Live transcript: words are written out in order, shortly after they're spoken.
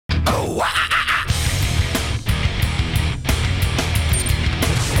Hello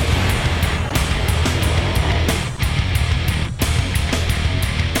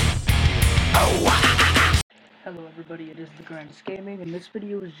everybody, it is the Grandest Gaming, and this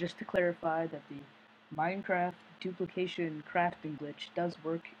video is just to clarify that the Minecraft duplication crafting glitch does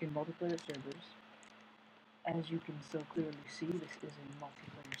work in multiplayer servers. As you can so clearly see, this is a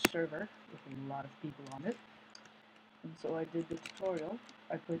multiplayer server with a lot of people on it. And so I did the tutorial.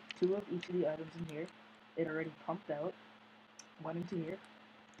 I put 2 of each of the items in here. It already pumped out, went into here.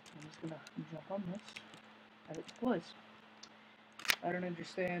 I'm just gonna jump on this, and it deploys. I don't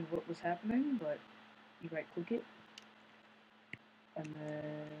understand what was happening, but you right click it, and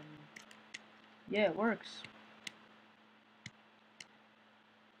then yeah, it works.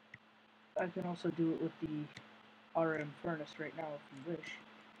 I can also do it with the RM furnace right now if you wish.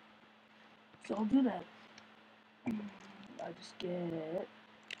 So I'll do that. I just get...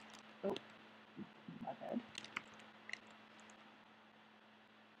 Oh, my bad.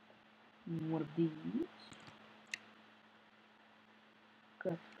 One of these.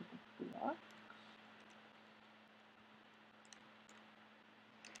 Craft a couple blocks.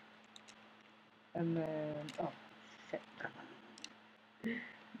 And then... Oh, shit.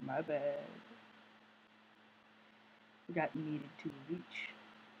 My bad. Forgot you needed 2 of each.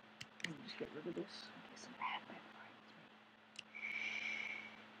 Let me just get rid of this in case some admin finds me.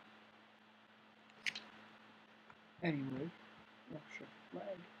 Anyway. Oh shit,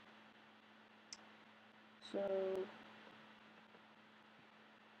 lag.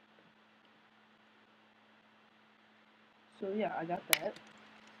 So yeah, I got that.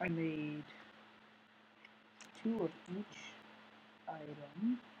 I made 2 of each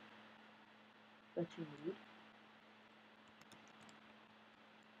item that you need.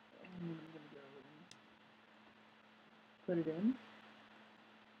 And I'm gonna go and put it in.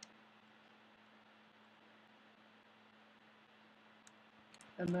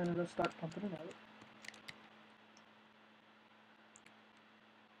 And then it'll start pumping it out.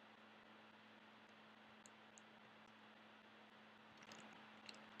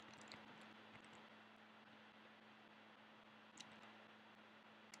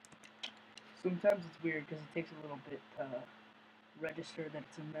 Sometimes it's weird because it takes a little bit to register that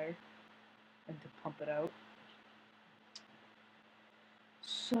it's in there and to pump it out.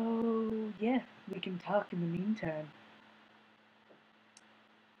 So yeah, we can talk in the meantime.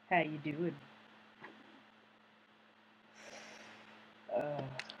 How you doing? Oh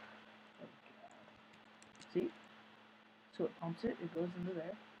see? So it pumps it, it goes into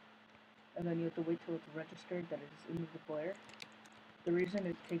there, and then you have to wait till it's registered that it's in the player. The reason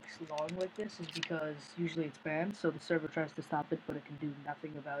it takes long like this is because usually it's banned, so the server tries to stop it, but it can do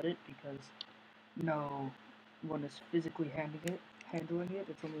nothing about it because no one is physically handling it,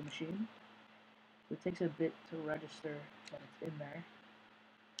 it's only a machine. So it takes a bit to register that it's in there.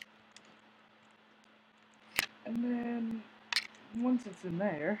 And then once it's in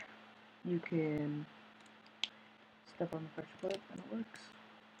there, you can step on the pressure plate and it works.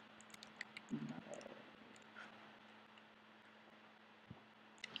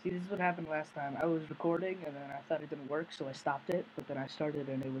 See, this is what happened last time. I was recording and then I thought it didn't work, so I stopped it, but then I started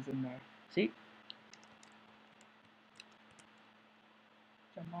and it was in there. See?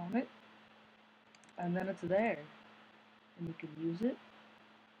 Jump on it. And then it's there. And you can use it.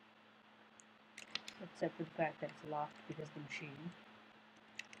 Except for the fact that it's locked because of the machine.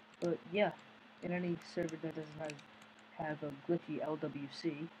 But yeah, in any server that doesn't have a glitchy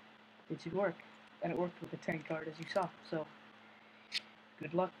LWC, it should work. And it worked with the tank card as you saw. So,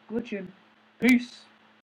 good luck glitching. Peace!